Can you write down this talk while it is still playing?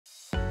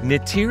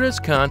Neteera's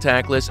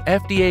contactless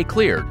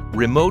FDA-cleared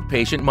remote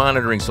patient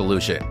monitoring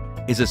solution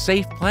is a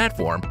safe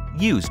platform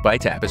used by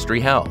Tapestry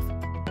Health.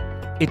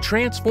 It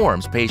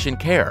transforms patient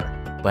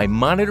care by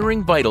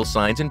monitoring vital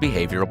signs and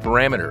behavioral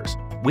parameters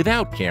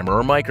without camera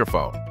or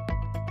microphone.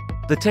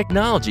 The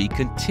technology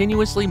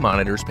continuously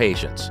monitors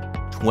patients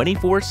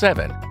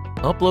 24/7,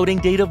 uploading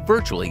data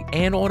virtually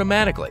and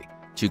automatically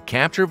to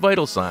capture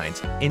vital signs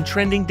and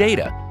trending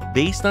data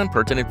based on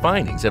pertinent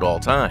findings at all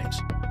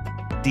times.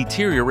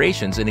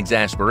 Deteriorations and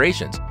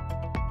exacerbations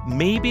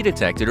may be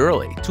detected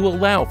early to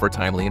allow for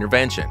timely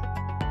intervention.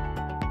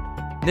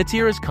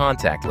 Neteera's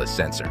contactless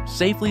sensor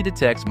safely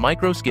detects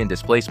microskin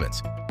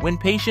displacements when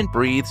patient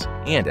breathes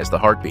and as the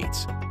heart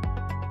beats.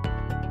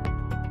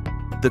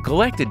 The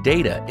collected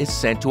data is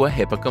sent to a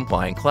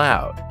HIPAA-compliant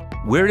cloud,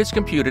 where it is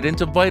computed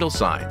into vital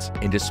signs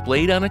and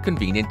displayed on a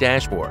convenient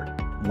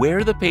dashboard,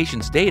 where the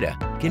patient's data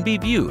can be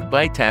viewed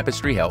by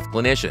Tapestry Health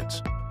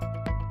clinicians.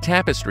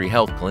 Tapestry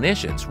Health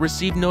clinicians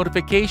receive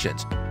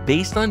notifications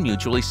based on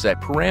mutually set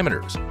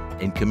parameters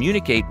and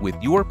communicate with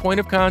your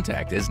point of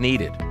contact as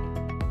needed.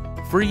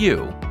 For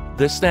you,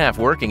 the staff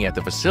working at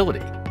the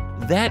facility,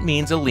 that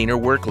means a leaner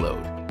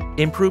workload,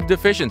 improved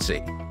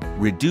efficiency,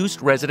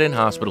 reduced resident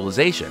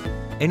hospitalization,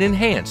 and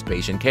enhanced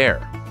patient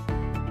care.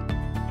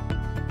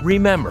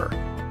 Remember,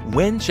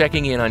 when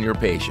checking in on your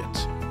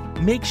patients,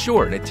 make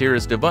sure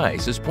Neteera's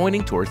device is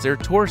pointing towards their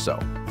torso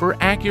for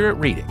accurate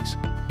readings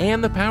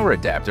and the power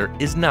adapter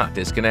is not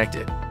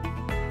disconnected.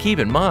 Keep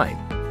in mind,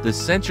 the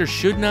sensor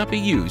should not be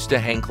used to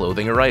hang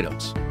clothing or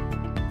items.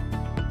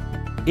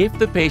 If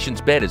the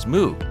patient's bed is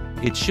moved,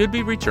 it should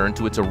be returned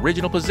to its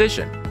original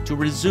position to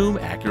resume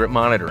accurate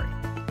monitoring.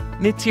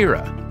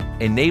 Neteera,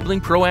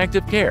 enabling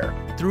proactive care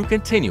through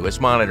continuous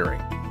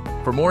monitoring.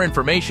 For more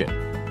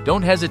information,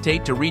 don't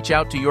hesitate to reach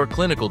out to your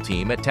clinical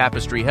team at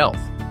Tapestry Health.